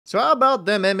So how about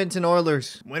them Edmonton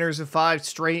Oilers? Winners of 5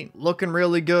 straight, looking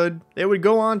really good. They would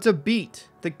go on to beat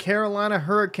the Carolina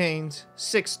Hurricanes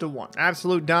 6-1.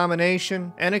 Absolute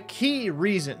domination, and a key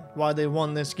reason why they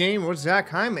won this game was Zach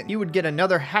Hyman. He would get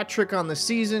another hat trick on the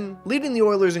season, leading the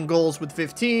Oilers in goals with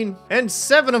 15, and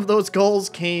 7 of those goals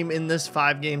came in this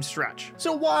 5-game stretch.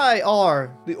 So why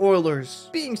are the Oilers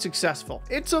being successful?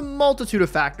 It's a multitude of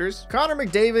factors. Connor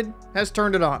McDavid has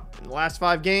turned it on. In the last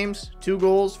 5 games, 2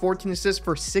 goals, 14 assists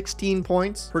for 16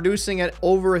 points, producing at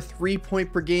over a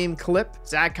 3-point per game clip.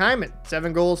 Zach Hyman,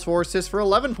 7 goals, 4 assists for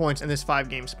 11 points in this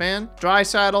 5-game span.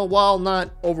 Draisaitl, while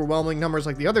not overwhelming numbers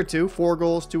like the other two, 4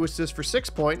 goals, 2 assists for 6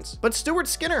 points. But Stuart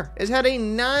Skinner has had a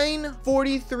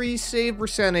 .943 save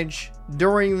percentage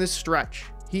during this stretch.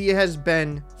 He has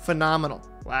been phenomenal.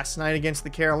 Last night against the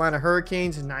Carolina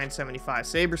Hurricanes, a .975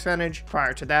 save percentage.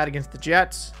 Prior to that against the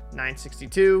Jets,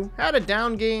 .962. Had a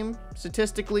down game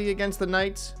statistically against the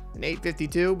Knights, an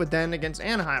 .852, but then against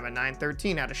Anaheim at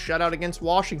 .913, had a shutout against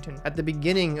Washington at the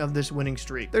beginning of this winning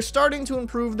streak. They're starting to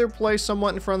improve their play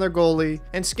somewhat in front of their goalie,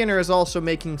 and Skinner is also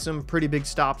making some pretty big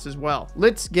stops as well.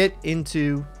 Let's get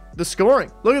into the scoring.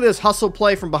 Look at this hustle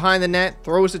play from behind the net,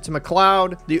 throws it to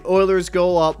McLeod. The Oilers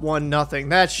go up 1-0.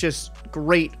 That's just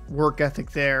great work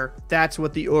ethic there. That's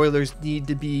what the Oilers need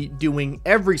to be doing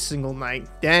every single night.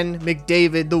 Then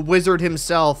McDavid, the wizard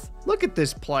himself. Look at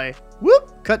this play.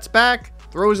 Whoop, cuts back,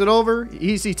 throws it over.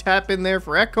 Easy tap in there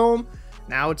for Ekholm.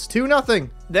 Now it's 2-0.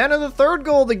 Then in the 3rd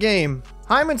goal of the game,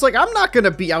 Hyman's like, I'm not going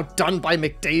to be outdone by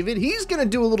McDavid. He's going to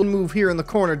do a little move here in the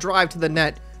corner, drive to the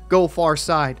net, go far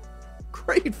side.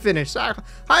 Great finish.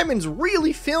 Hyman's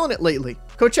really feeling it lately.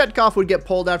 Kochetkov would get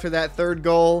pulled after that 3rd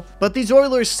goal, but these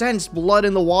Oilers sensed blood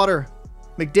in the water.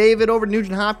 McDavid over to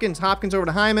Nugent-Hopkins, Hopkins over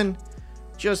to Hyman.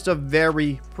 Just a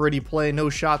very pretty play. No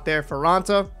shot there for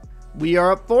Ranta. We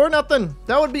are up 4-0.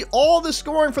 That would be all the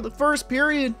scoring for the first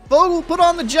period. Vogel put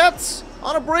on the Jets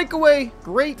on a breakaway.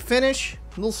 Great finish.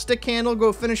 Little stick handle,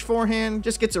 go finish forehand.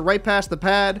 Just gets it right past the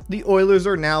pad. The Oilers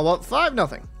are now up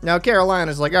 5-0. Now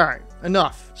Carolina's like, all right,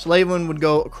 enough. Slavin would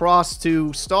go across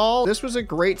to Stahl. This was a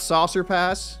great saucer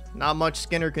pass. Not much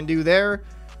Skinner can do there.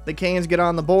 The Canes get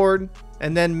on the board.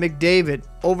 And then McDavid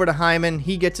over to Hyman.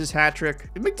 He gets his hat trick.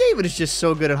 McDavid is just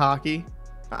so good at hockey.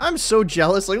 I'm so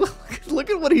jealous. Like, look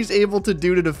at what he's able to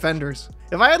do to defenders.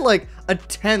 If I had like a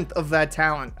 1/10 of that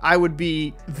talent, I would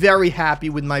be very happy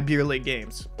with my beer league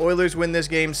games. Oilers win this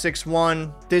game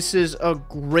 6-1. This is a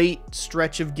great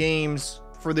stretch of games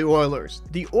for the Oilers.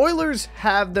 The Oilers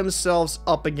have themselves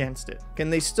up against it. Can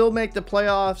they still make the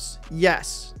playoffs?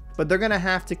 Yes. But they're going to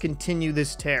have to continue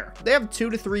this tear. They have 2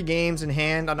 to 3 games in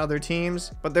hand on other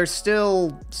teams, but they're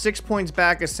still 6 points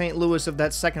back of St. Louis of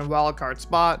that 2nd wildcard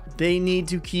spot. They need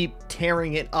to keep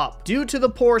tearing it up. Due to the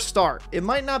poor start, it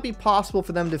might not be possible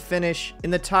for them to finish in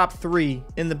the top 3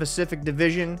 in the Pacific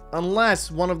Division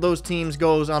unless one of those teams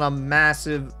goes on a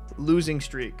massive losing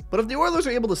streak. But if the Oilers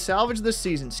are able to salvage this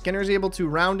season, Skinner's able to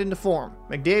round into form.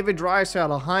 McDavid,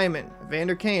 Draisaitl, Hyman,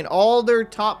 Vander Kane, all their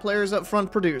top players up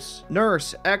front produce.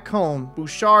 Nurse, Ekholm,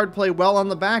 Bouchard play well on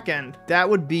the back end. That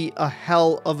would be a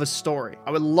hell of a story.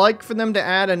 I would like for them to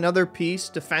add another piece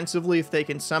defensively if they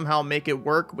can somehow make it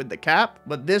work with the cap,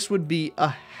 but this would be a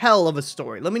hell of a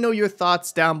story. Let me know your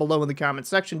thoughts down below in the comment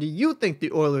section. Do you think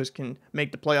the Oilers can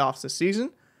make the playoffs this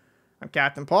season? I'm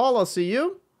Captain Paul. I'll see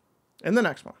you in the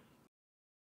next one.